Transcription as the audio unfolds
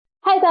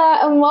Hi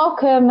there, and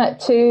welcome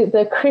to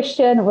the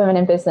Christian Women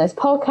in Business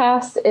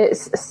podcast.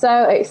 It's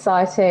so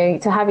exciting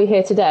to have you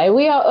here today.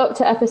 We are up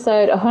to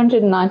episode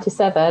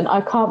 197.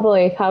 I can't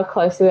believe how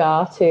close we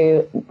are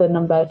to the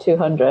number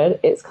 200.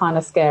 It's kind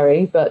of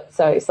scary, but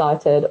so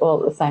excited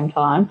all at the same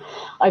time.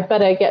 I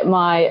better get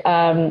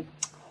my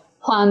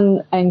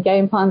plan and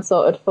game plan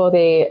sorted for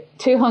the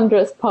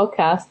 200th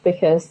podcast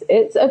because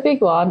it's a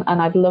big one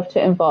and I'd love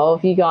to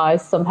involve you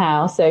guys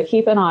somehow. So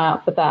keep an eye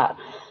out for that.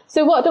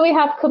 So what do we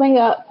have coming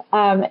up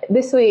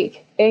this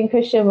week in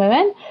Christian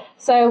Women?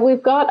 So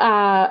we've got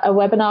a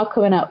webinar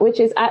coming up, which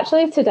is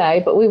actually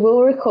today, but we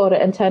will record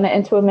it and turn it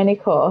into a mini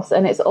course.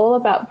 And it's all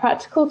about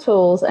practical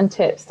tools and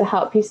tips to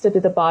help you study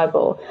the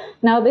Bible.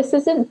 Now, this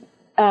isn't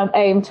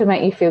aimed to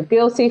make you feel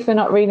guilty for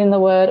not reading the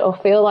word or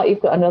feel like you've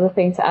got another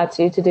thing to add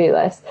to your to-do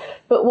list.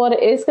 But what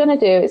it is going to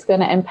do, it's going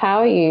to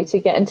empower you to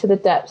get into the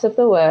depths of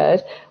the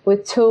word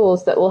with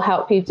tools that will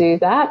help you do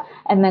that,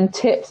 and then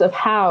tips of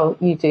how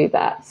you do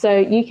that. So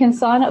you can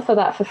sign up for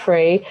that for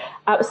free.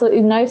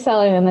 Absolutely no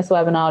selling in this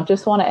webinar.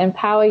 Just want to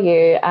empower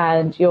you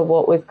and your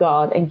walk with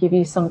God and give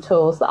you some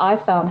tools that I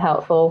found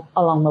helpful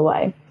along the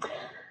way.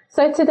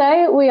 So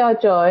today we are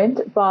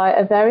joined by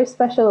a very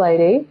special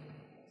lady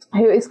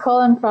who is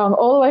calling from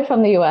all the way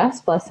from the US,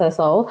 bless her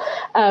soul,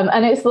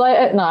 and it's late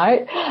at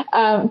night,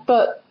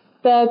 but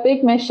the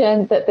big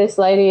mission that this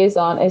lady is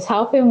on is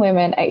helping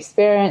women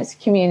experience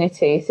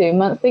community through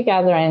monthly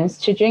gatherings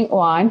to drink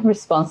wine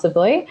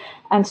responsibly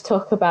and to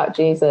talk about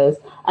Jesus.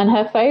 And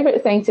her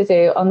favorite thing to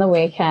do on the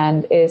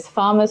weekend is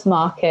farmers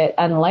market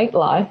and lake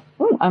life.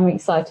 I'm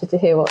excited to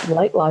hear what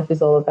lake life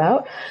is all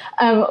about.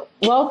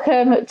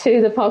 Welcome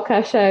to the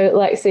podcast show,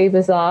 Lexi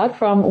Bazard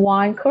from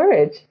Wine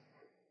Courage.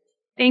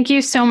 Thank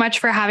you so much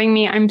for having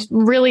me. I'm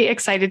really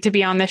excited to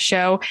be on this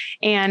show.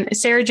 And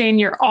Sarah Jane,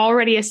 you're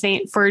already a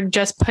saint for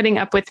just putting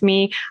up with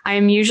me. I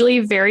am usually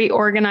very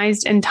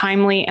organized and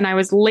timely, and I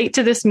was late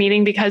to this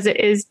meeting because it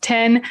is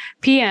 10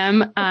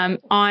 p.m.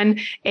 On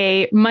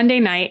a Monday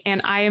night,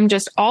 and I am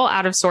just all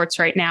out of sorts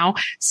right now.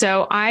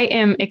 So I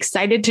am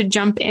excited to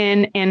jump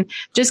in and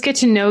just get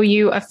to know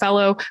you, a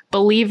fellow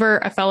believer,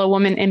 a fellow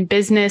woman in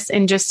business,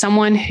 and just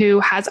someone who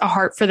has a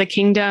heart for the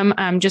kingdom.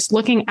 Just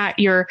looking at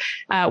your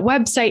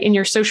website and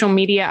your social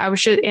media, I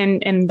was just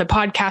in the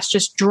podcast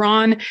just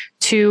drawn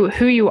to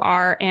who you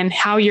are and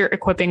how you're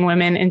equipping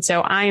women. And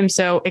so I am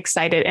so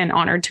excited and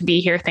honored to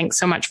be here. Thanks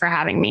so much for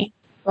having me.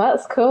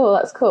 That's cool.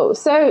 That's cool.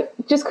 So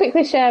just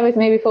quickly share with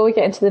me before we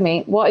get into the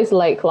meat, what is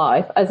lake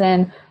life? As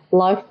in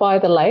life by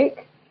the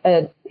lake?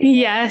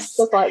 Yes.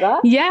 Stuff like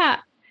that? Yeah.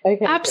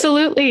 Okay.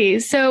 Absolutely.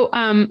 So,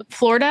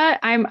 Florida,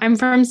 I'm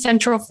from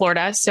Central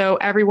Florida. So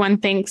everyone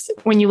thinks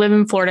when you live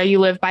in Florida, you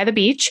live by the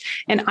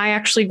beach. And I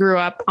actually grew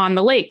up on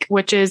the lake,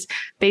 which is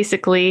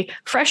basically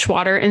fresh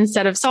water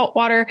instead of salt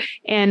water.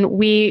 And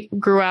we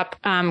grew up,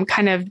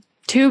 kind of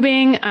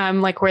tubing,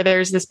 like where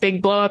there's this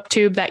big blow up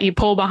tube that you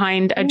pull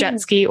behind a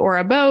jet ski or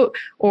a boat,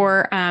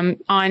 or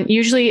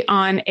usually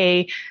on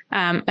a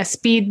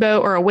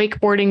speedboat or a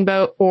wakeboarding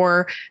boat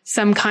or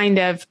some kind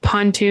of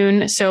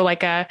pontoon. So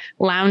like a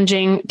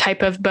lounging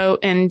type of boat.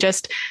 And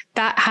just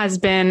that has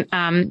been,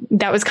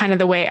 that was kind of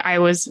the way I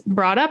was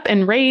brought up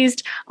and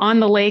raised on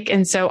the lake.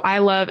 And so I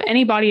love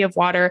any body of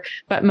water,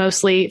 but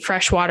mostly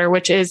fresh water,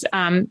 which is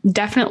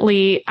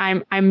definitely,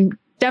 I'm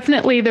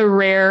definitely the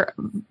rare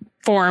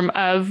form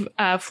of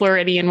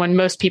Floridian, when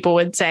most people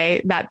would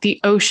say that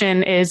the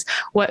ocean is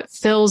what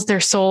fills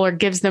their soul or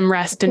gives them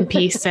rest and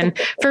peace. And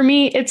for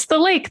me, it's the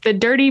lake, the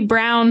dirty,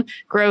 brown,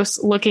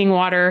 gross looking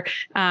water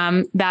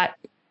that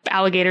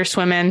alligators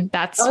swim in.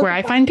 That's where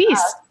I find peace.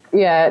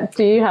 Yeah.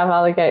 Do you have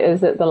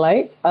alligators at the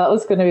lake? That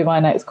was going to be my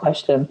next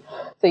question.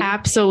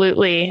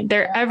 Absolutely.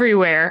 They're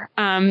everywhere.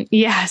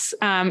 Yes.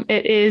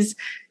 It is.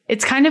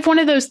 It's kind of one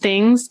of those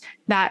things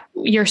that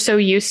you're so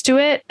used to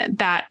it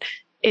that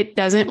it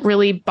doesn't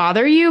really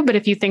bother you. But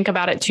if you think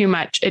about it too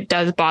much, it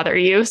does bother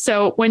you.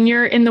 So when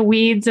you're in the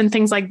weeds and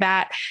things like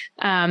that,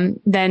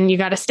 then you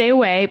got to stay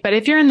away. But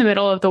if you're in the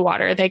middle of the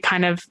water, they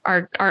kind of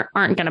aren't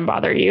going to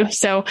bother you.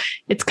 So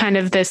it's kind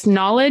of this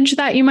knowledge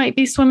that you might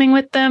be swimming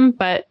with them,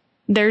 but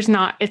it's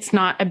not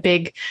a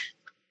big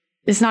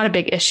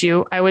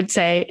issue, I would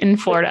say, in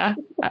Florida.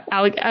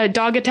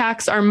 Dog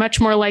attacks are much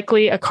more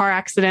likely, a car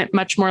accident,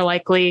 much more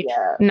likely,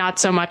 not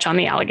so much on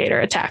the alligator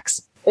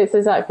attacks. It's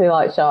exactly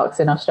like sharks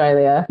in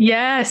Australia.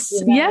 Yes.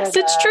 Yes,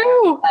 it's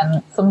true.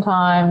 And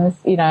sometimes,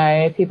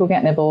 people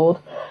get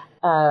nibbled,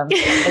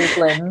 these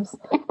limbs.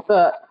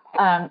 But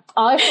I,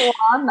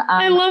 for one,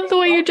 I love the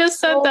way you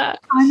just said that.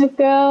 Kind of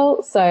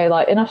girl. So,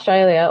 like in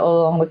Australia,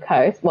 all along the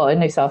coast, well,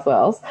 in New South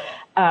Wales,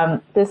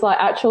 there's like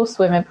actual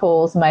swimming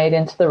pools made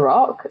into the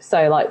rock.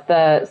 So, like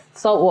the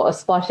salt water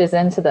splashes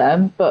into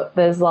them, but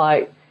there's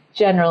like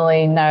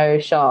generally no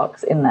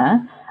sharks in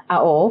there at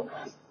all.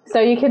 So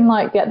you can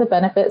like get the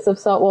benefits of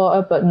salt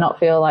water, but not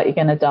feel like you're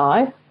going to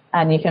die,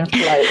 and you can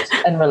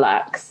float and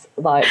relax.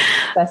 Like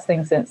best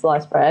thing since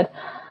sliced bread.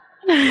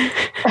 So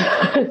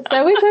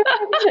we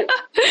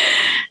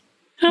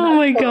Oh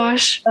my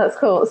gosh. That's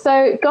cool.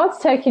 So God's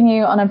taken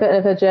you on a bit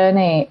of a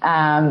journey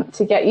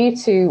to get you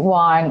to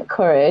Wine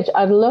Courage.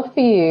 I'd love for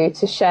you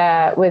to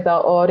share with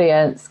our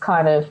audience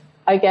kind of,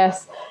 I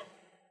guess,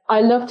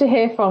 I love to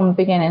hear from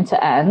beginning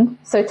to end.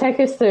 So take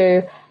us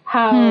through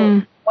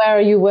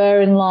where you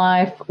were in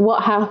life,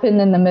 what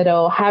happened in the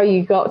middle, how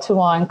you got to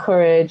Wine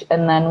Courage,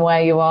 and then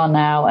where you are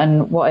now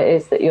and what it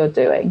is that you're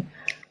doing.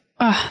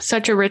 Oh,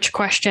 such a rich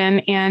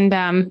question.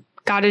 And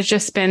God has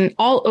just been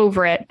all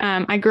over it.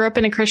 I grew up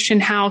in a Christian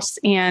house,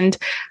 and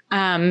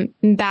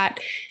that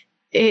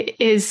it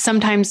is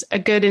sometimes a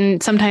good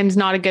and sometimes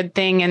not a good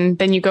thing. And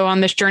then you go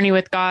on this journey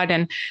with God.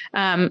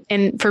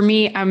 And for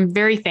me, I'm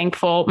very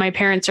thankful. My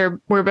parents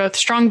were both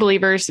strong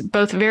believers,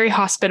 both very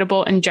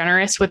hospitable and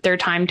generous with their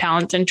time,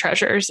 talents, and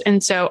treasures.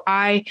 And so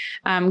I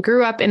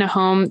grew up in a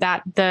home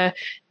that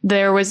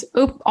there was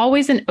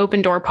always an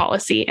open door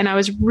policy. And I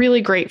was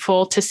really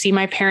grateful to see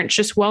my parents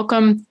just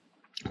welcome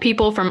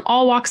people from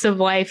all walks of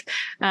life,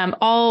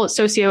 all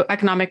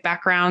socioeconomic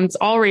backgrounds,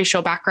 all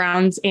racial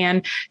backgrounds,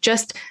 and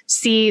just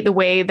see the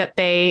way that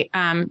they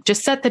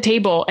just set the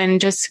table and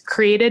just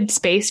created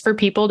space for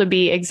people to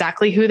be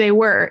exactly who they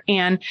were.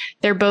 And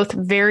they're both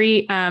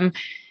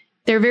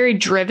they're very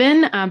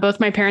driven.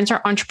 Both my parents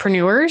are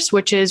entrepreneurs,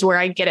 which is where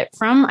I get it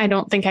from. I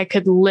don't think I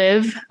could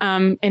live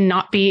and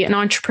not be an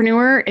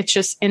entrepreneur. It's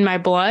just in my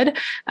blood.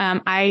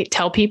 I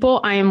tell people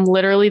I am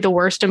literally the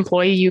worst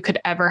employee you could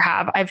ever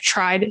have. I've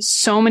tried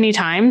so many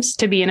times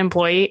to be an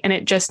employee and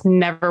it just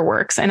never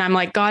works. And I'm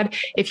like, God,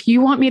 if you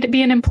want me to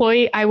be an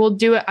employee, I will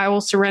do it. I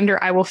will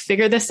surrender. I will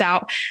figure this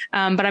out.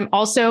 But I'm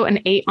also an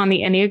 8 on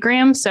the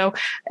Enneagram. So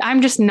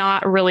I'm just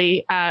not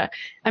really, I'm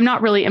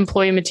not really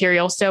employee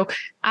material. So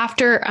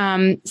after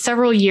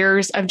several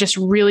years of just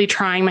really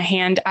trying my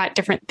hand at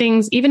different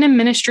things, even in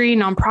ministry,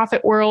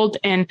 nonprofit world,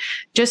 and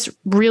just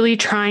really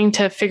trying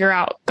to figure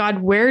out,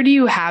 God, where do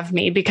you have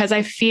me? Because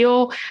I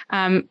feel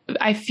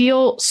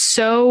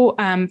so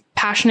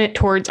passionate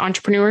towards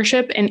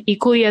entrepreneurship and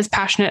equally as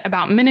passionate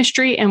about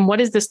ministry. And what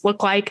does this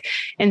look like?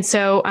 And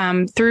so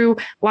through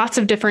lots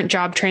of different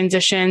job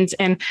transitions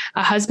and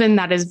a husband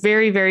that is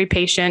very, very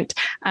patient,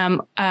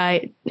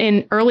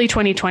 in early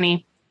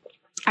 2020,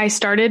 I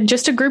started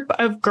just a group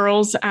of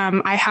girls.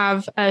 I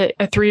have a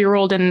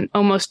 3-year-old and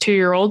almost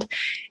 2-year-old,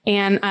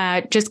 and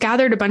just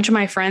gathered a bunch of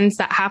my friends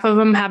that half of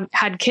them have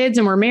had kids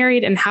and were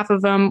married, and half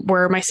of them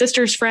were my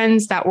sister's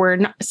friends that were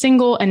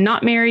single and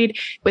not married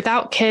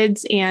without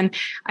kids. And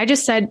I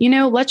just said,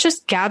 let's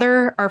just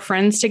gather our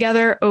friends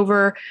together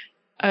over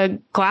a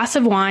glass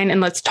of wine and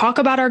let's talk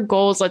about our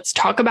goals. Let's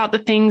talk about the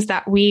things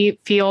that we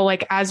feel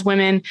like as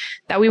women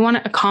that we want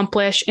to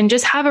accomplish, and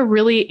just have a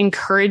really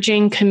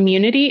encouraging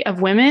community of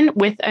women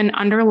with an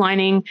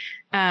underlining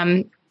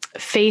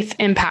faith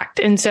impact.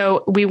 And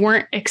so we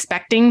weren't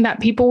expecting that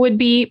people would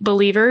be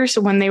believers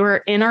when they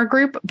were in our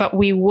group, but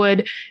we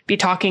would be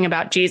talking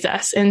about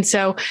Jesus. And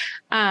so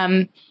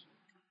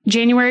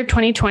January of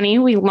 2020,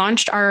 we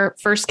launched our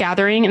first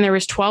gathering, and there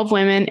was 12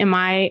 women in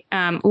my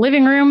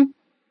living room.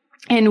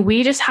 And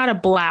we just had a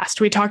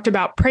blast. We talked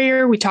about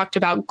prayer. We talked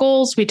about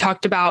goals. We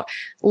talked about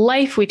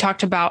life. We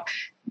talked about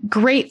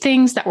great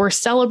things that we're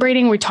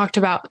celebrating. We talked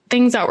about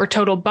things that were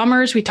total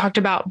bummers. We talked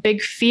about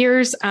big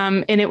fears.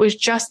 And it was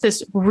just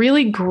this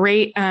really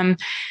great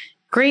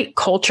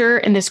culture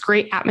and this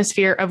great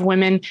atmosphere of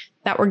women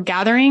that were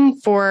gathering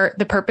for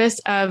the purpose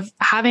of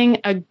having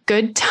a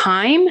good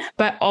time,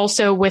 but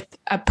also with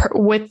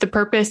the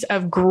purpose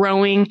of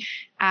growing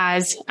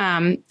as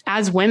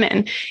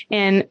women,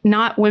 and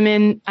not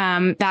women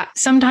that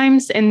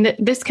sometimes, and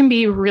this can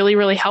be really,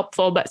 really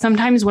helpful, but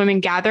sometimes women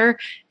gather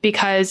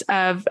because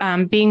of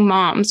being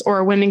moms,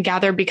 or women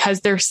gather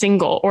because they're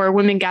single, or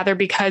women gather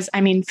because,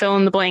 fill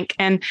in the blank.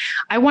 And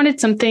I wanted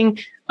something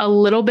a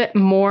little bit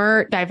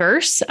more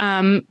diverse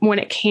when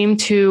it came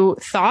to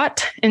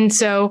thought. And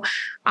so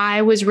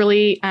I was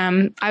really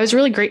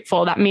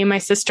grateful that me and my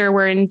sister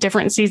were in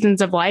different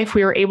seasons of life.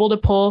 We were able to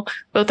pull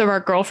both of our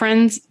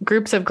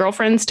groups of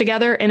girlfriends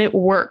together, and it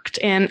worked.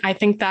 And I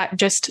think that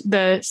just for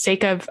the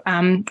sake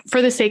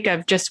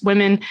of just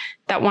women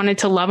that wanted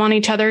to love on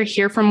each other,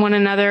 hear from one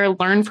another,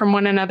 learn from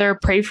one another,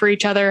 pray for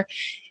each other.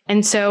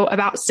 And so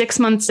about 6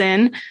 months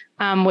in,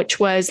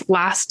 which was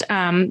last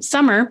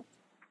summer,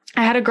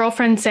 I had a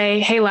girlfriend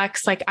say, "Hey,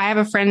 Lex, I have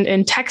a friend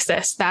in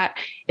Texas that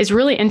is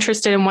really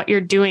interested in what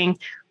you're doing.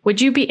 Would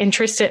you be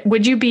interested?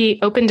 Would you be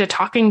open to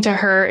talking to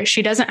her?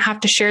 She doesn't have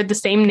to share the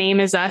same name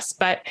as us,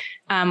 but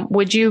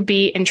would you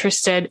be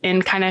interested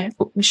in kind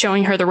of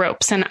showing her the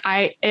ropes?" And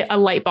a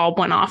light bulb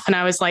went off, and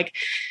I was like,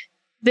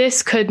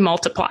 this could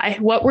multiply.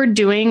 What we're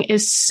doing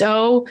is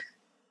so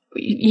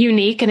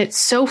unique, and it's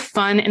so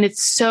fun, and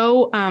it's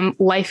so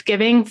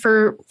life-giving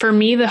for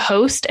me, the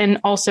host, and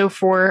also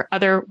for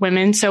other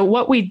women. So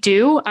what we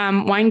do,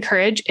 Wine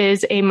Courage,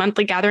 is a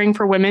monthly gathering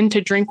for women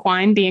to drink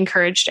wine, be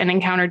encouraged, and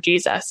encounter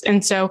Jesus.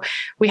 And so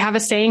we have a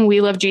saying,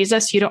 "We love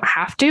Jesus, you don't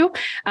have to."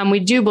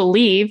 We do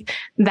believe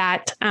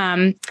that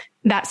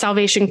that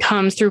salvation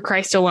comes through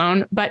Christ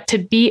alone, but to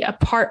be a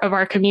part of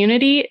our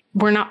community,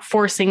 we're not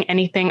forcing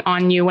anything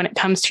on you when it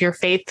comes to your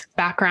faith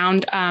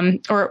background,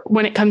 or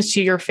when it comes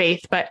to your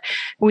faith, but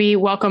we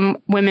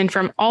welcome women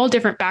from all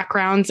different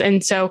backgrounds.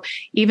 And so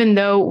even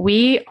though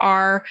we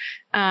are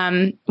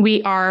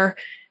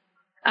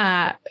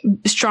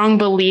strong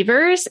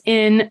believers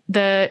in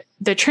the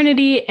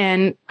Trinity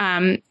and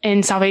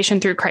in salvation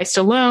through Christ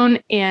alone,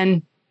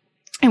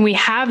 and we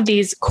have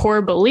these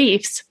core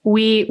beliefs,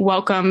 we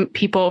welcome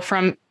people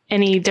from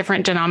any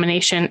different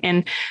denomination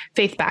and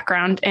faith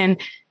background. And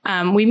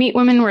we meet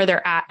women where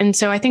they're at. And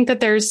so I think that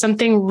there's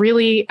something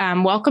really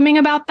welcoming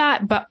about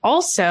that. But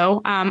also,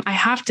 I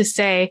have to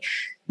say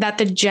that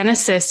the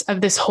genesis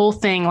of this whole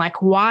thing,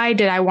 like, why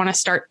did I want to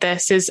start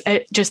this, is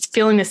just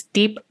feeling this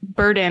deep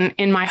burden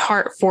in my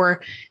heart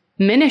for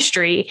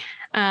ministry.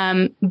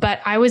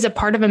 But I was a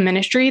part of a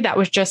ministry that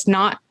was just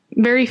not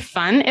very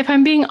fun, if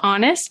I'm being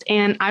honest.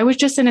 And I was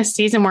just in a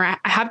season where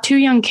I have 2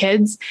 young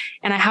kids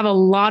and I have a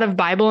lot of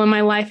Bible in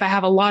my life. I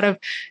have a lot of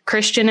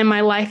Christian in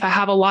my life. I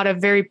have a lot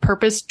of very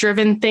purpose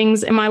driven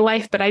things in my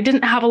life, but I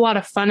didn't have a lot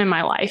of fun in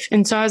my life.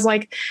 And so I was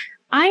like,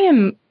 I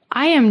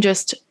am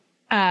just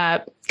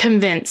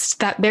convinced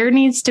that there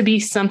needs to be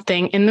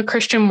something in the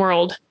Christian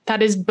world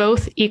that is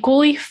both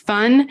equally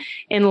fun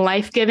and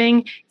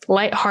life-giving,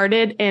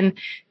 lighthearted, and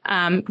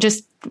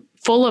just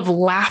full of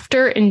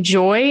laughter and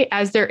joy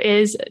as there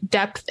is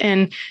depth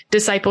and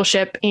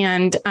discipleship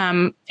and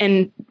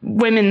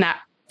women that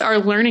are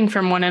learning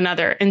from one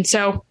another. And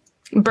so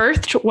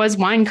birthed was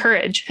Wine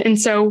Courage. And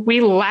so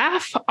we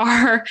laugh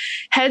our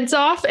heads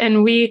off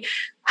and we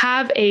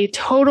have a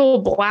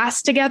total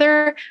blast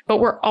together, but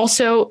we're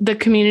also the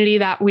community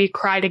that we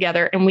cry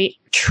together, and we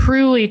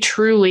truly,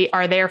 truly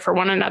are there for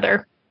one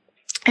another.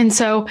 And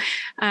so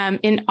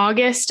in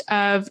August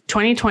of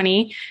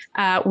 2020,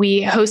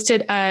 we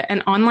hosted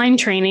an online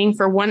training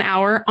for 1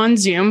 hour on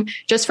Zoom,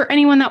 just for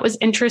anyone that was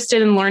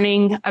interested in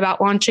learning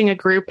about launching a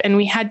group. And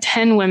we had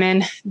 10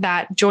 women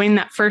that joined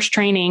that first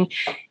training.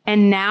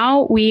 And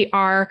now we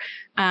are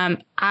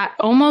at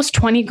almost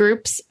 20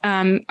 groups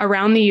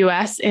around the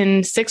US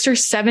in 6 or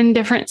 7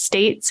 different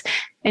states,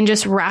 and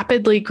just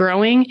rapidly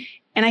growing.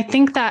 And I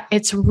think that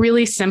it's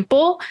really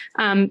simple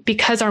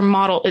because our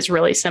model is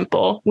really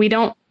simple.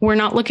 We're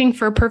not looking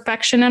for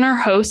perfection in our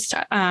host.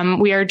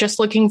 We are just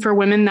looking for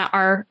women that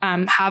are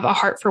have a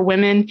heart for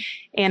women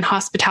and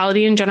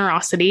hospitality and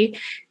generosity.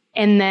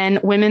 And then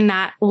women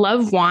that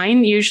love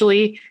wine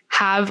usually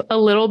have a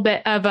little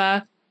bit of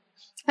a,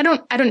 I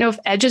don't know if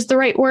edge is the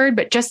right word,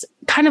 but just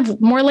kind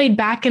of more laid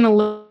back and a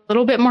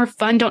little bit more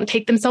fun, don't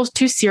take themselves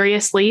too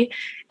seriously.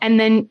 And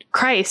then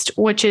Christ,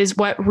 which is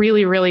what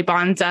really, really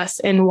bonds us,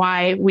 and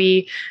why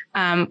we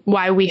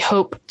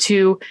hope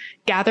to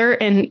gather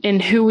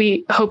and who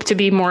we hope to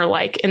be more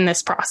like in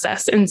this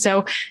process. And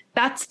so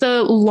that's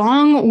the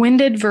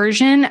long-winded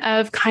version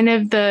of kind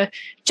of the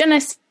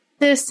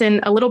genesis and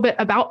a little bit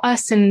about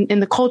us and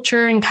the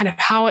culture and kind of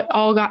how it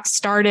all got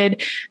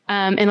started,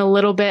 and a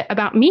little bit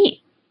about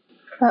me.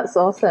 That's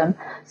awesome.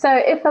 So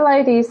if a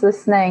lady's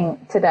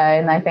listening today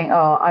and they think,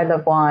 oh, I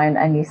love wine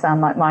and you sound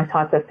like my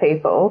type of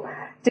people,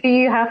 do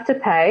you have to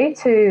pay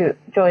to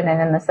join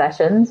in the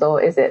sessions,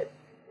 or is it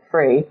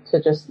free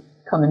to just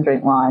come and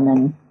drink wine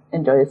and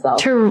enjoy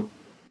yourself?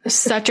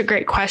 Such a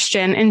great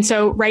question. And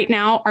so right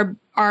now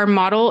our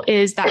model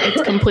is that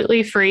it's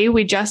completely free.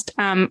 We just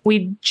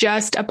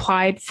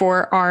applied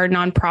for our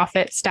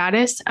nonprofit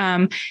status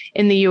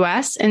in the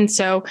US. And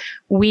so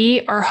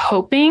we are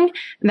hoping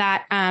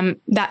that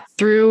that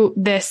through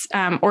this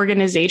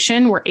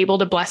organization, we're able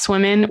to bless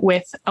women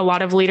with a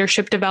lot of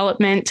leadership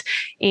development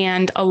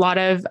and a lot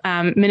of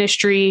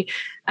ministry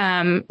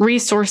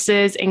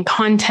resources and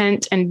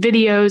content and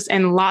videos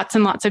and lots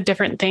of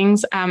different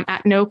things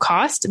at no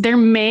cost. There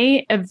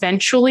may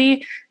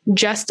eventually,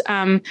 just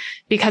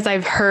because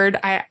I've heard,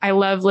 I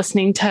love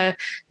listening to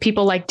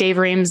people like Dave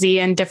Ramsey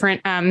and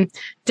different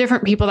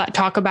people that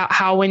talk about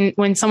how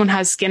when someone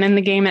has skin in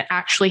the game, it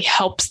actually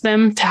helps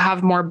them to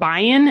have more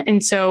buy-in.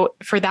 And so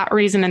for that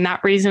reason and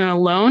that reason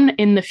alone,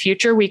 in the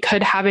future, we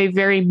could have a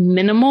very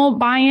minimal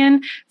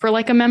buy-in for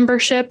like a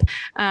membership.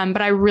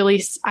 But I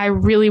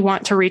really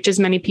want to reach as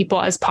many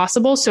people as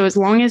possible. So as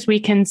long as we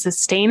can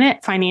sustain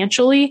it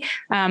financially,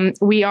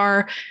 we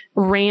are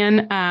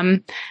ran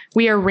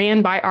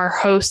by our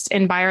hosts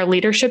and by our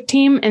leadership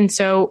team. And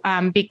so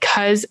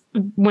because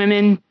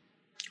women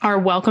are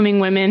welcoming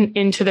women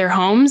into their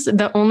homes,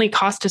 the only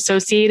cost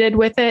associated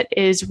with it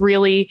is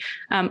really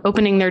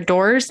opening their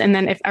doors. And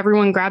then if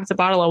everyone grabs a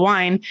bottle of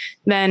wine,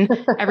 then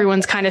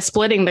everyone's kind of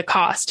splitting the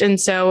cost.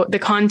 And so the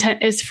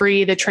content is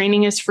free. The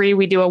training is free.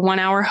 We do a 1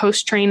 hour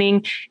host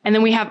training, and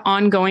then we have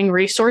ongoing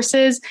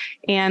resources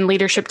and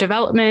leadership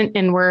development.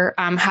 And we're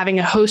having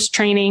a host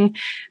training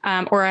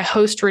or a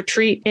host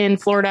retreat in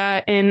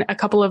Florida in a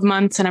couple of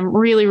months. And I'm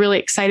really, really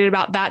excited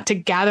about that, to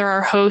gather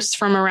our hosts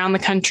from around the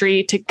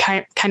country to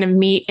kind of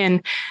meet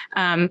and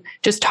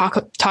just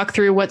talk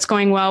through what's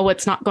going well,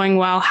 what's not going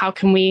well, how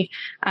can we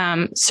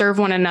serve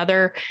one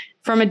another.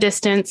 from a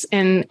distance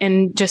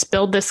and just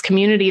build this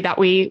community that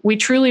we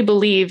truly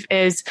believe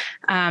is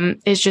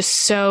just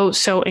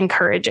so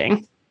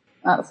encouraging.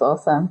 That's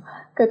awesome.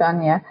 Good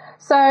on you.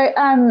 So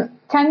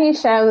can you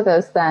share with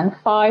us then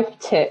 5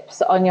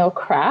 tips on your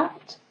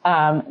craft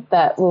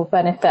that will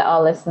benefit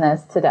our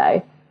listeners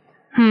today?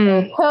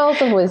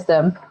 Pearls of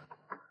wisdom.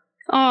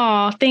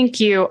 Oh, thank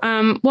you.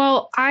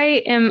 Well,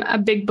 I am a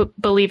big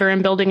believer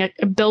in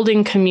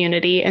building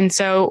community. And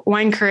so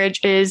Wine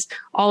Courage is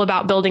all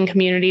about building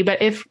community.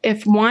 But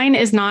if wine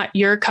is not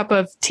your cup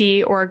of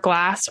tea or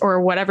glass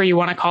or whatever you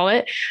want to call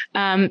it,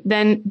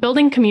 then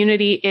building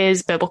community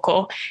is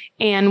biblical.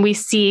 And we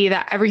see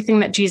that everything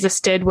that Jesus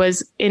did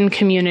was in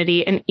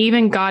community, and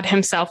even God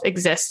himself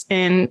exists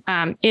in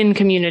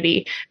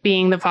community,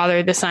 being the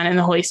Father, the Son, and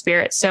the Holy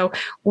Spirit. So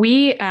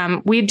we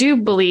do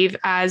believe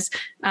as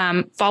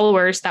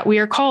followers that we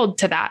are called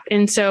to that.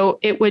 And so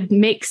it would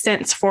make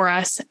sense for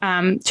us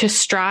to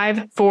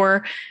strive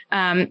for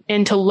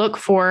and to look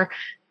for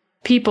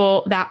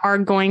people that are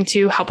going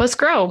to help us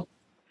grow.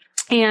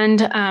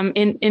 And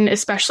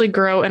especially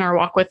grow in our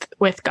walk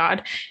with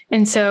God.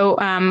 And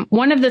so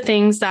one of the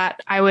things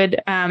that I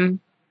would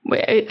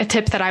a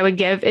tip that I would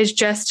give is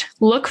just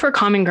look for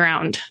common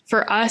ground.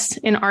 For us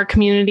in our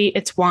community,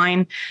 it's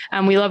wine.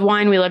 We love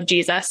wine. We love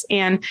Jesus.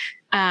 And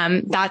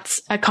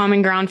that's a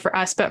common ground for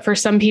us. But for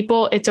some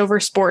people, it's over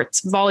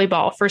sports,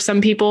 volleyball. For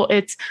some people,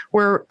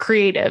 we're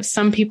creative.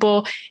 Some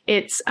people,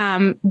 it's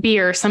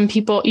beer. Some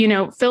people,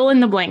 fill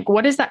in the blank.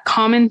 What is that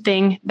common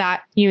thing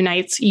that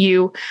unites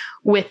you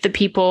with the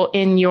people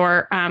in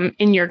your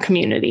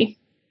community?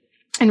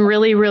 And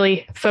really,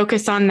 really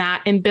focus on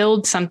that and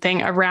build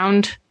something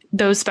around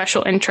those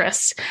special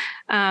interests.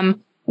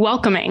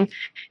 Welcoming.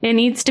 It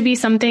needs to be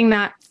something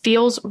that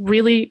feels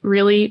really,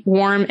 really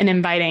warm and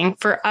inviting.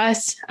 For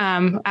us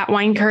at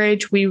Wine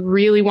Courage, we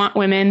really want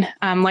women,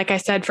 like I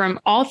said, from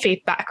all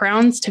faith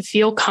backgrounds to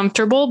feel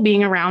comfortable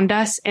being around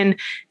us. And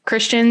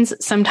Christians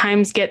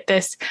sometimes get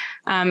this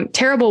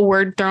terrible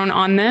word thrown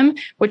on them,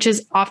 which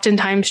is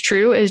oftentimes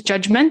true, is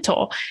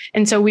judgmental.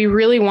 And so we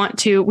really want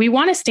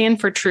to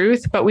stand for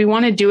truth, but we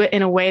want to do it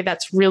in a way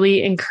that's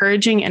really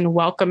encouraging and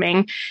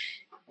welcoming.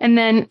 And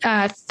then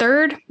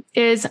third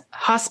is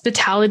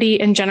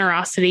hospitality and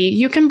generosity.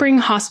 You can bring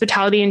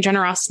hospitality and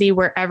generosity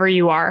wherever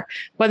you are,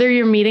 whether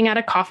you're meeting at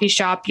a coffee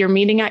shop, you're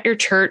meeting at your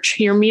church,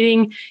 you're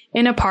meeting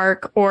in a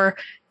park, or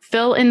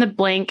fill in the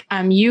blank.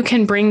 You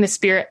can bring the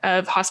spirit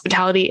of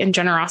hospitality and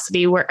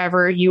generosity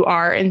wherever you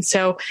are. And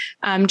so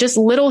just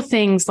little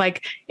things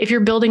like if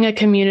you're building a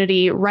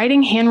community,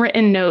 writing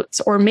handwritten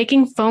notes or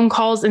making phone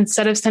calls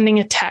instead of sending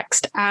a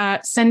text,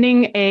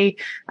 sending a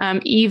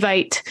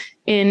Evite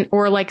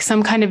or like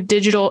some kind of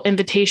digital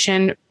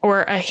invitation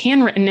or a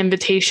handwritten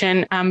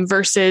invitation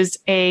versus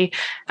a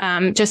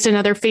just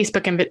another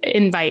Facebook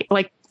invite,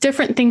 like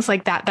different things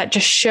like that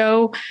just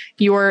show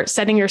you're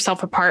setting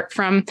yourself apart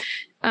from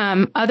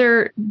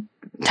other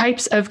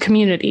types of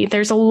community.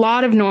 There's a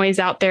lot of noise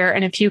out there.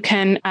 And if you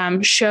can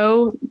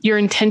show your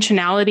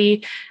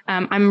intentionality,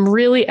 I'm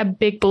really a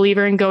big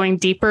believer in going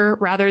deeper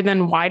rather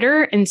than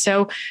wider. And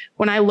so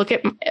when I look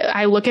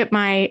at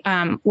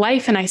my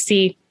life and I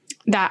see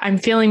that I'm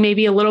feeling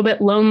maybe a little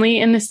bit lonely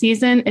in the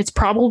season, it's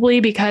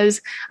probably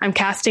because I'm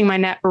casting my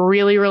net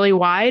really, really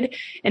wide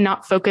and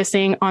not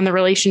focusing on the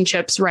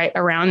relationships right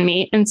around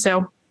me. And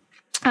so,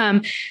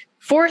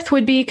 fourth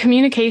would be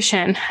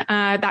communication.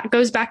 That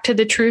goes back to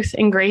the truth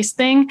and grace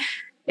thing.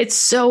 It's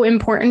so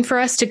important for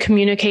us to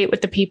communicate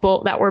with the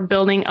people that we're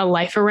building a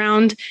life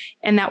around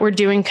and that we're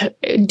doing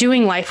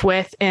life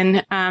with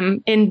and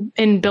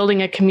in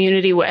building a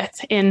community with.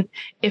 And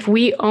if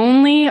we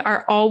only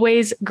are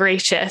always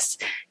gracious,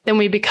 then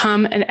we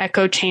become an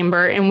echo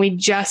chamber and we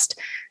just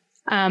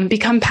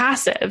become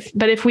passive.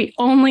 But if we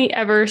only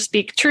ever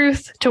speak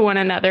truth to one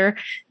another,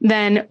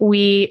 then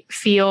we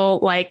feel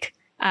like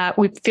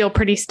we feel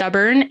pretty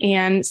stubborn,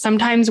 and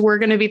sometimes we're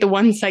going to be the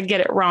ones that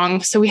get it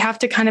wrong. So we have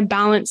to kind of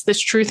balance this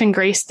truth and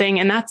grace thing.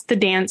 And that's the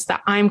dance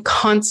that I'm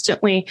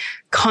constantly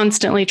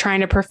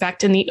trying to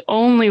perfect. And the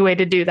only way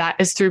to do that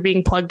is through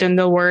being plugged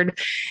into the word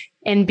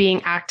and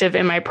being active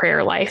in my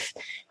prayer life.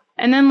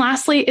 And then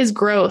lastly is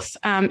growth.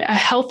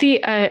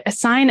 A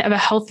sign of a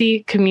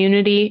healthy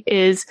community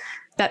is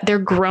that they're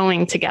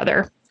growing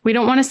together. We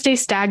don't want to stay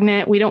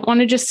stagnant. We don't want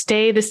to just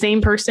stay the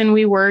same person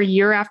we were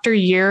year after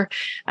year.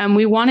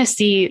 We want to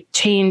see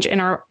change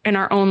in our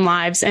own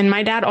lives. And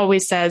my dad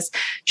always says,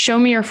 show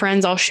me your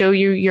friends, I'll show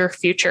you your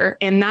future.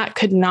 And that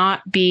could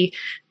not be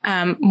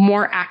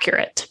more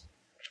accurate.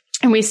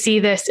 And we see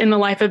this in the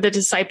life of the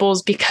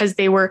disciples because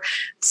they were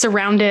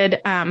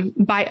surrounded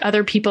by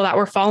other people that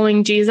were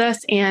following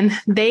Jesus, and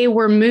they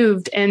were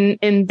moved and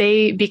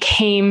they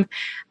became,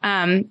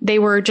 they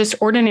were just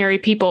ordinary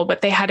people, but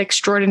they had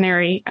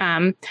extraordinary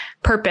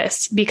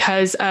purpose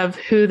because of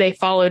who they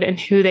followed and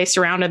who they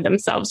surrounded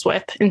themselves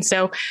with. And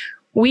so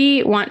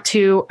we want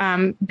to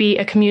be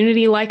a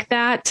community like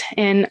that,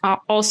 and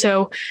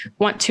also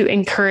want to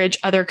encourage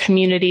other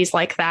communities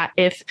like that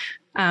if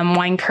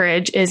Wine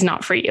Courage is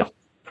not for you.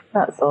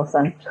 That's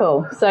awesome.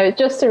 Cool. So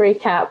just to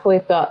recap,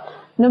 we've got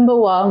number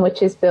one,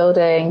 which is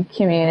building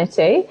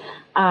community.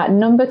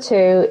 Number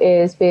two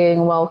is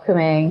being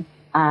welcoming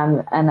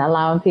and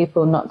allowing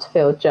people not to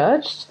feel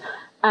judged.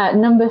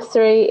 Number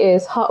three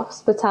is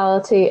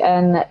hospitality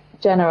and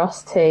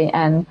generosity,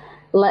 and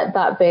let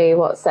that be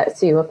what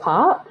sets you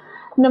apart.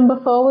 Number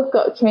four, we've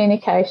got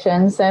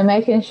communication. So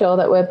making sure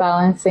that we're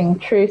balancing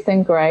truth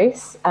and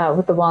grace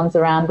with the ones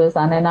around us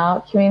and in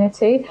our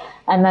community.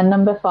 And then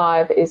number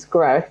five is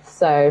growth.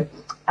 So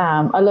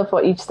I love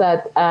what you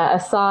said. A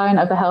sign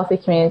of a healthy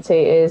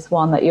community is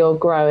one that you're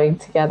growing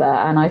together.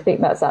 And I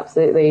think that's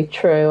absolutely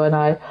true. And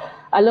I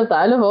love that.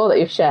 I love all that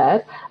you've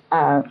shared.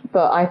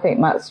 But I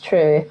think that's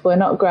true. If we're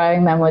not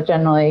growing, then we're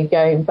generally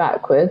going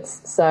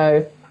backwards.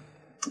 So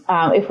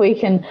if we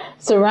can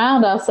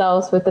surround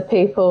ourselves with the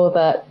people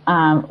that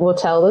will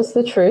tell us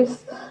the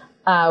truth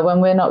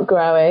when we're not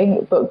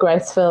growing, but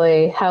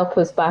gracefully help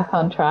us back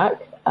on track,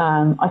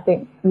 I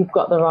think you've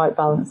got the right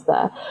balance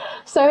there.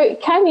 So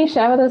can you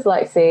share with us,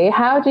 Lexi,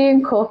 how do you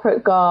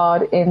incorporate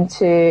God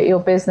into your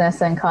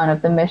business and kind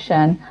of the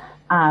mission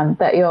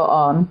that you're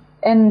on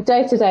in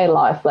day-to-day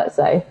life, let's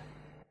say?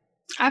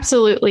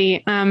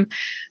 Absolutely.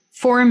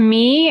 For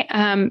me,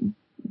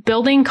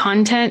 building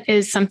content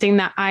is something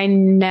that I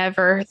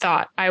never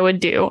thought I would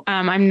do.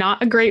 I'm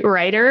not a great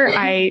writer.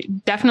 I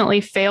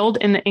definitely failed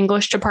in the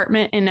English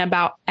department in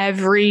about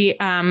every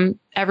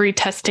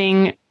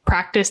testing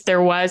practice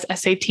there was,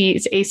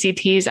 SATs,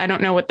 ACTs. I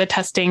don't know what the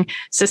testing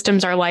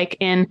systems are like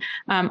in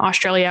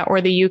Australia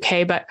or the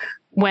UK, but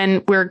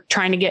when we're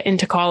trying to get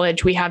into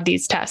college, we have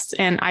these tests,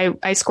 and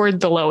I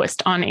scored the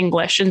lowest on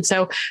English. And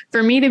so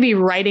for me to be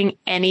writing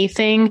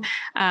anything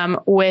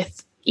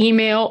with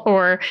email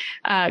or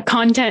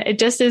content, it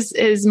just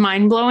is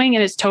mind blowing,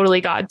 and it's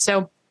totally God.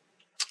 So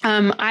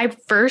I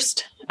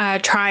first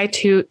try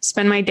to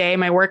spend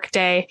my work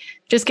day,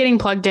 just getting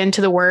plugged into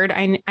the Word.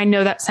 I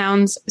know that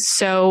sounds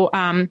so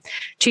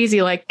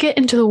cheesy, like get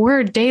into the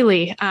Word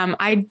daily.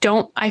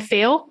 I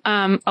fail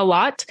a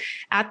lot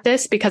at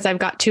this because I've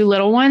got two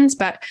little ones,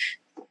 but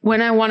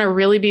when I want to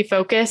really be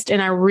focused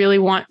and I really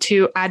want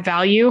to add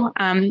value,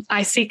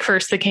 I seek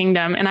first the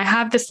kingdom. And I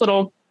have this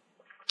little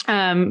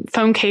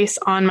phone case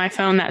on my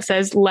phone that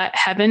says, let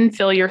heaven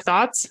fill your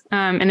thoughts.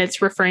 And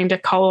it's referring to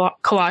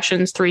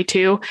Colossians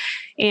 3:2.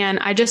 And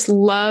I just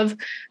love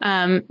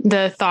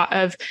the thought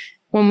of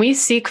when we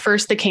seek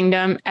first the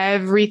kingdom,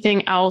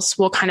 everything else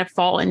will kind of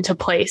fall into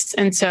place.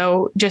 And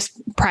so just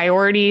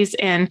priorities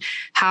and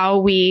how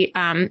we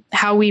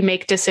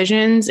make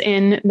decisions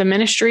in the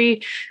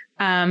ministry.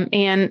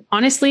 And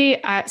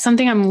honestly,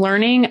 something I'm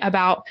learning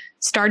about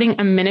starting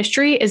a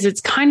ministry is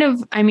it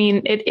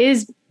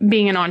is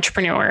being an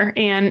entrepreneur,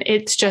 and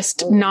it's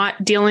just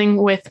not dealing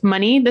with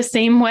money the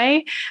same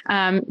way,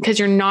 because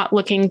you're not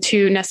looking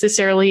to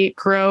necessarily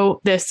grow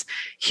this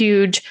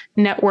huge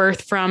net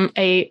worth from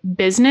a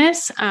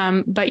business,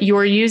 but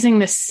you're using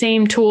the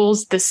same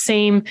tools, the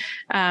same,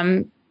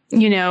 the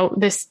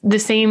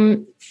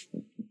same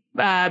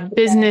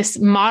business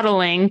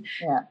modeling,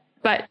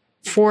 but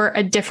for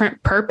a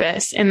different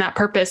purpose. And that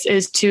purpose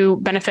is to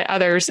benefit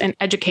others and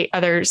educate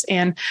others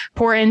and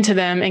pour into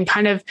them and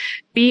kind of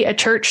be a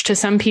church to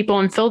some people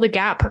and fill the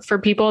gap for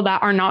people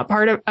that are not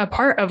part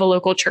of a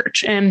local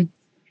church. And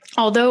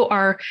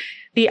although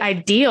the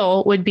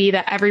ideal would be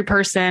that every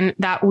person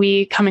that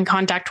we come in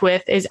contact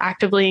with is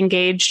actively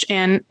engaged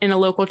in a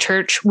local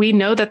church, we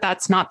know that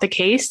that's not the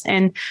case.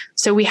 And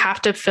so we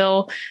have to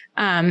fill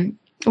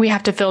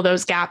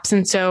those gaps.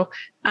 And so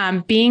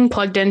being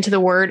plugged into the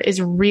Word is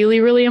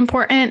really, really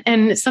important.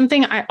 And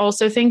something I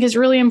also think is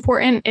really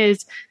important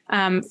is,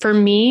 for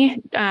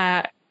me,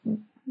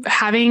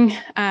 having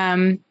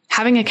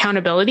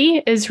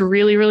accountability is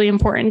really, really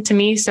important to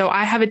me. So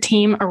I have a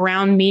team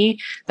around me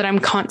that I'm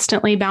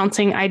constantly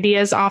bouncing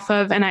ideas off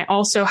of. And I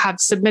also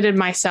have submitted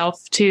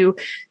myself to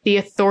the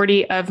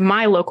authority of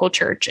my local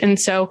church. And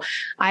so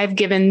I've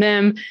given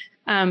them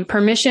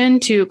permission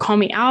to call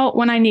me out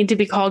when I need to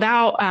be called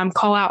out,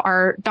 call out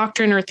our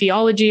doctrine or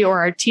theology or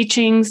our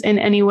teachings in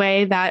any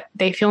way that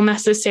they feel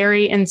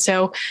necessary. And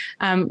so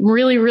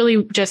really,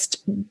 really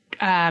just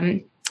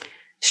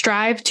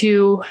strive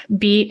to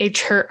be a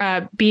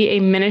church, be a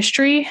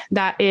ministry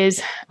that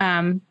is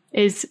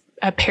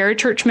a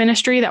parachurch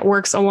ministry that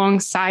works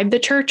alongside the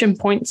church and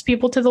points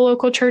people to the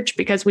local church,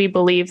 because we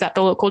believe that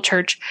the local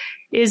church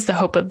is the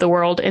hope of the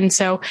world. And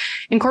so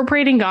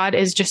incorporating God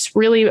is just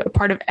really a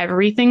part of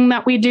everything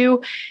that we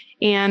do.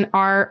 And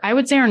I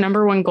would say our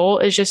number one goal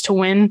is just to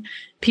win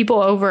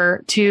people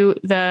over to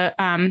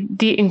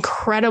the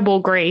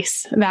incredible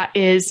grace that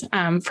is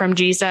from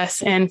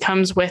Jesus and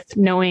comes with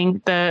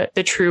knowing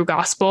the true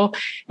gospel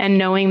and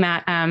knowing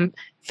that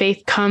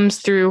faith comes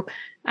through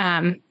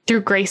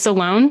grace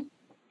alone.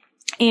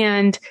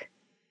 And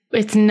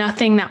it's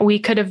nothing that we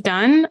could have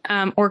done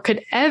or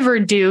could ever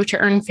do to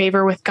earn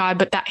favor with God,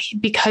 but that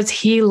because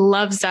he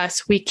loves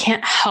us, we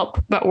can't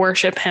help but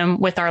worship him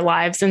with our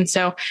lives. And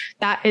so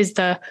that is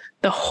the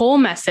whole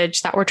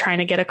message that we're trying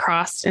to get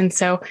across. And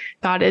so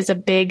God is a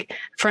big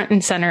front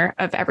and center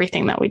of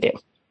everything that we do.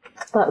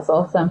 That's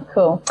awesome.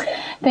 Cool.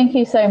 Thank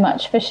you so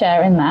much for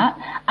sharing that.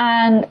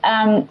 And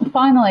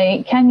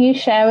finally, can you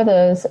share with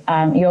us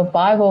your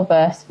Bible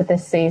verse for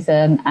this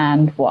season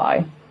and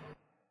why?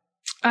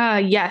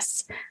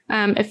 Yes.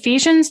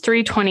 Ephesians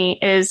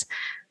 3:20 is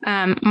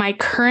my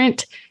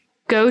current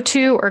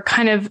go-to, or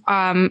kind of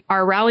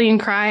our rallying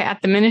cry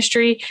at the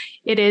ministry.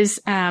 It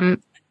is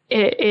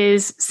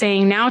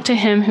saying, now to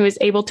him who is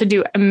able to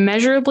do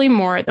immeasurably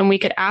more than we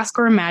could ask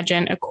or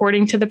imagine,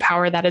 according to the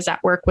power that is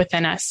at work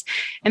within us.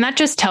 And that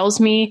just tells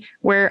me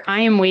where I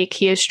am weak,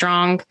 he is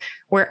strong.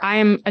 Where I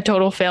am a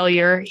total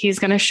failure, he's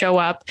going to show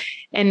up.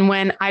 And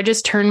when I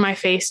just turn my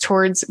face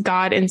towards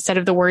God instead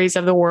of the worries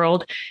of the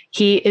world,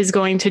 he is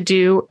going to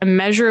do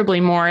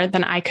immeasurably more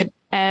than I could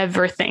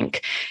ever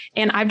think.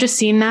 And I've just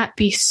seen that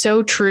be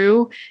so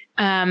true.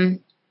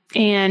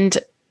 And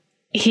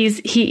he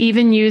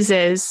even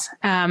uses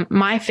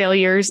my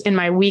failures and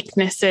my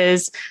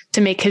weaknesses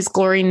to make his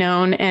glory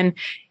known. And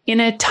in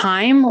a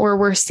time where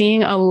we're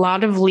seeing a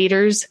lot of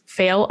leaders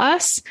fail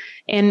us,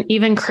 and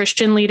even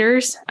Christian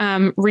leaders,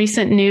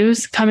 recent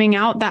news coming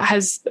out that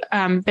has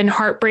been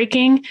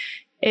heartbreaking,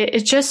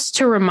 it's just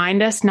to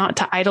remind us not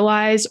to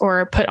idolize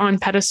or put on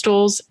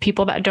pedestals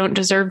people that don't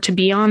deserve to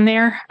be on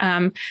there,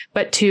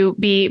 but to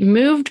be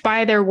moved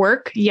by their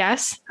work,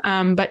 yes,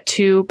 but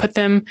to put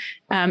them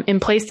in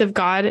place of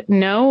God,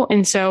 no.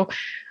 And so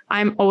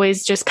I'm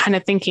always just kind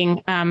of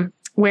thinking,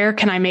 where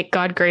can I make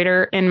God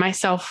greater and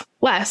myself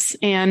less?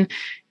 And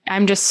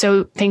I'm just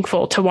so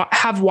thankful to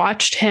have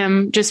watched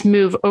him just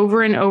move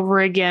over and over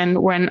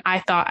again when I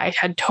thought I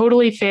had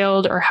totally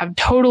failed or have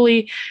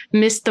totally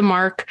missed the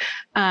mark,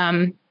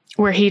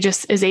 where he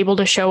just is able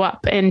to show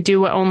up and do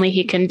what only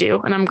he can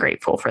do. And I'm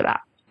grateful for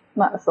that.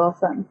 That's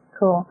awesome.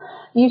 Cool.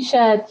 You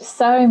shared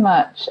so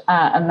much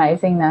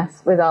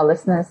amazingness with our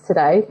listeners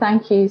today.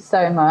 Thank you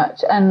so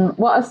much. And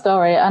what a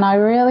story. And I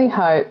really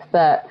hope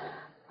that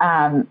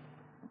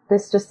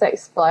this just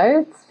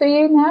explodes for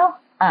you now.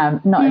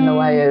 Not in the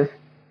way of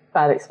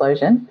bad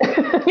explosion.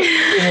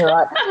 You're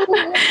right.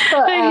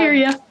 But, I hear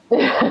you.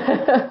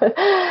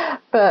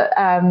 But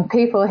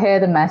people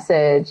hear the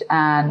message,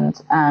 and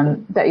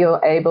that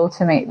you're able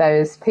to meet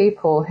those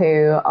people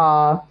who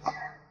are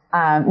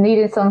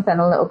needing something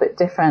a little bit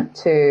different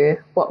to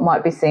what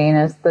might be seen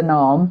as the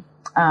norm.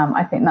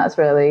 I think that's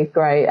really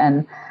great,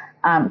 and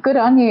good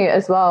on you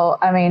as well.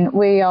 I mean,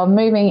 we are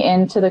moving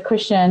into the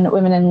Christian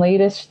women in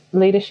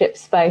leadership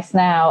space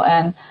now,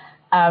 and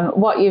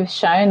what you've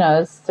shown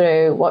us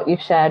through what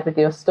you've shared with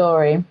your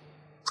story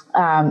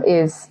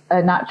is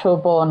a natural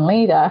born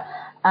leader.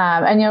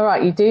 And you're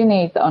right, you do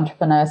need the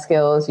entrepreneur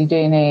skills. You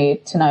do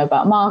need to know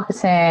about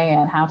marketing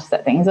and how to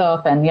set things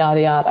up and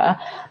yada, yada.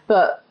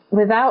 But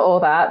without all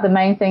that, the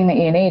main thing that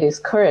you need is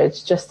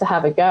courage just to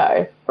have a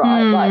go,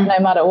 right? Like no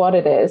matter what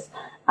it is.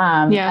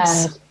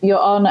 Yes. And you're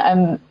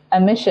on a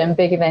mission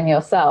bigger than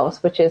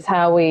yourselves, which is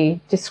how we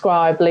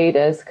describe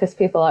leaders, because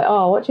people are like,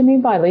 oh, what do you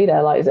mean by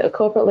leader? Like, is it a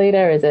corporate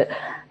leader? Is it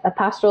a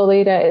pastoral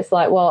leader? It's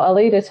like, well, a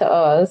leader to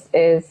us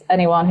is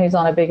anyone who's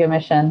on a bigger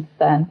mission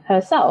than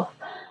herself.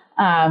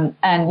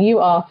 And you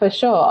are for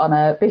sure on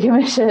a bigger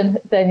mission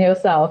than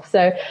yourself.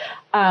 So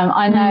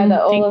I know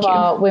that all of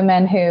our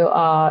women who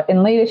are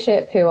in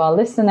leadership, who are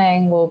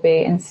listening, will be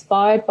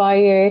inspired by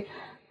you.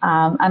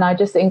 And I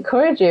just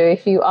encourage you,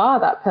 if you are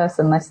that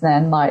person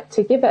listening, like,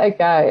 to give it a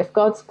go. If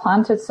God's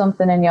planted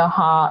something in your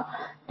heart,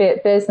 be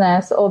it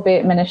business or be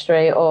it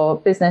ministry or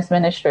business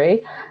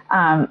ministry,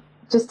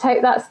 just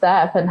take that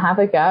step and have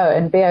a go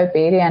and be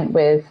obedient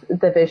with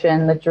the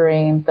vision, the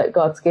dream that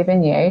God's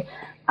given you.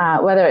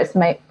 Whether it's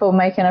for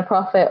making a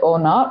profit or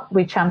not,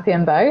 we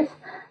champion both.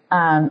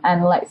 And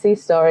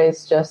Lexi's story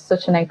is just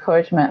such an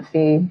encouragement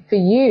for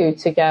you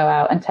to go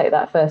out and take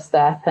that first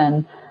step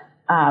and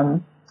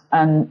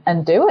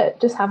do it.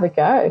 Just have a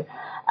go.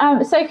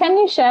 So can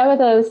you share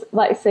with us,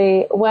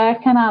 Lexi, where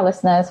can our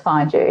listeners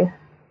find you?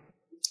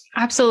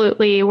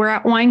 Absolutely. We're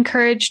at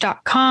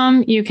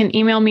winecourage.com. You can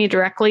email me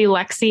directly,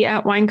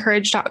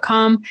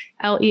 lexi@winecourage.com,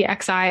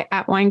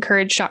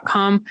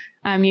 LEXI@winecourage.com.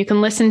 You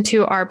can listen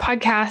to our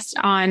podcast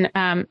on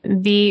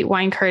the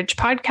Wine Courage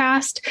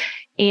podcast.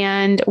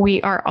 And we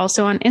are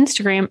also on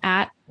Instagram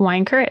at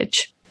Wine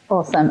Courage.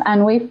 Awesome.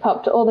 And we've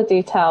popped all the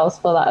details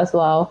for that as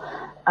well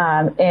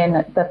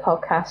in the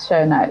podcast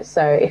show notes.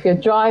 So if you're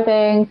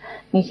driving,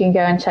 you can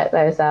go and check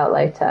those out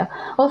later.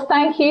 Well,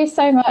 thank you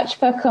so much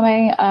for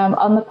coming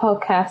on the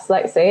podcast,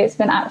 Lexi. It's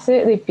been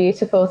absolutely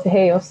beautiful to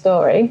hear your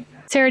story.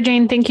 Sarah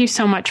Jane, thank you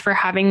so much for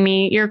having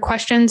me. Your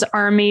questions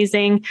are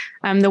amazing.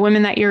 The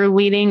women that you're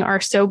leading are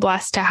so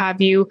blessed to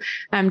have you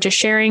just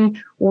sharing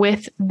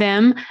with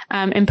them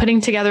and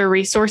putting together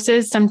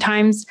resources.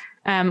 Sometimes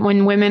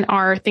when women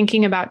are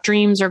thinking about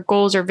dreams or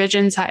goals or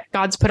visions that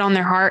God's put on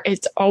their heart,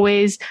 it's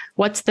always,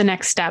 what's the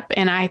next step?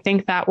 And I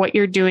think that what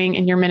you're doing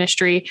in your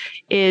ministry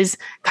is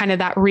kind of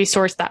that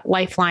resource, that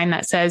lifeline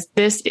that says,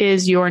 this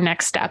is your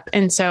next step.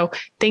 And so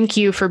thank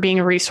you for being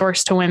a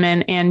resource to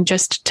women and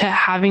just to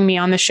having me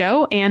on the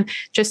show. And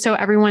just so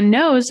everyone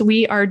knows,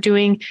 we are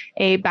doing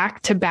a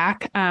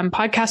back-to-back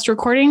podcast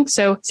recording.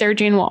 So Sarah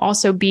Jane will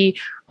also be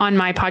on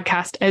my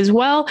podcast as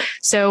well.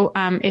 So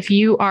if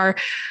you are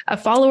a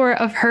follower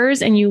of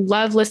hers and you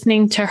love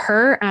listening to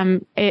her,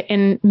 and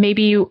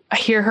maybe you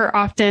hear her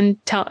often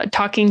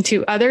talking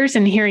to others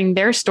and hearing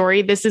their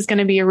story, this is going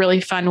to be a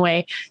really fun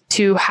way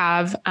to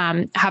have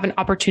an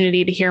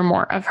opportunity to hear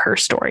more of her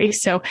story.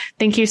 So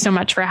thank you so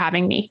much for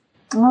having me.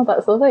 Oh,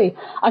 that's lovely.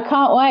 I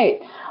can't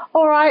wait.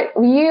 All right.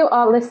 You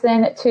are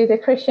listening to the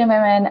Christian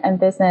Women in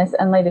Business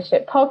and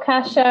Leadership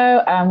podcast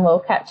show, and we'll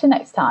catch you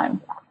next time.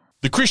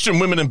 The Christian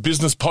Women in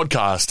Business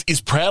podcast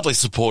is proudly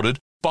supported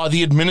by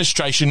the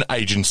Administration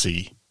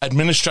Agency,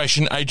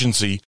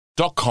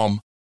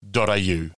 administrationagency.com.au.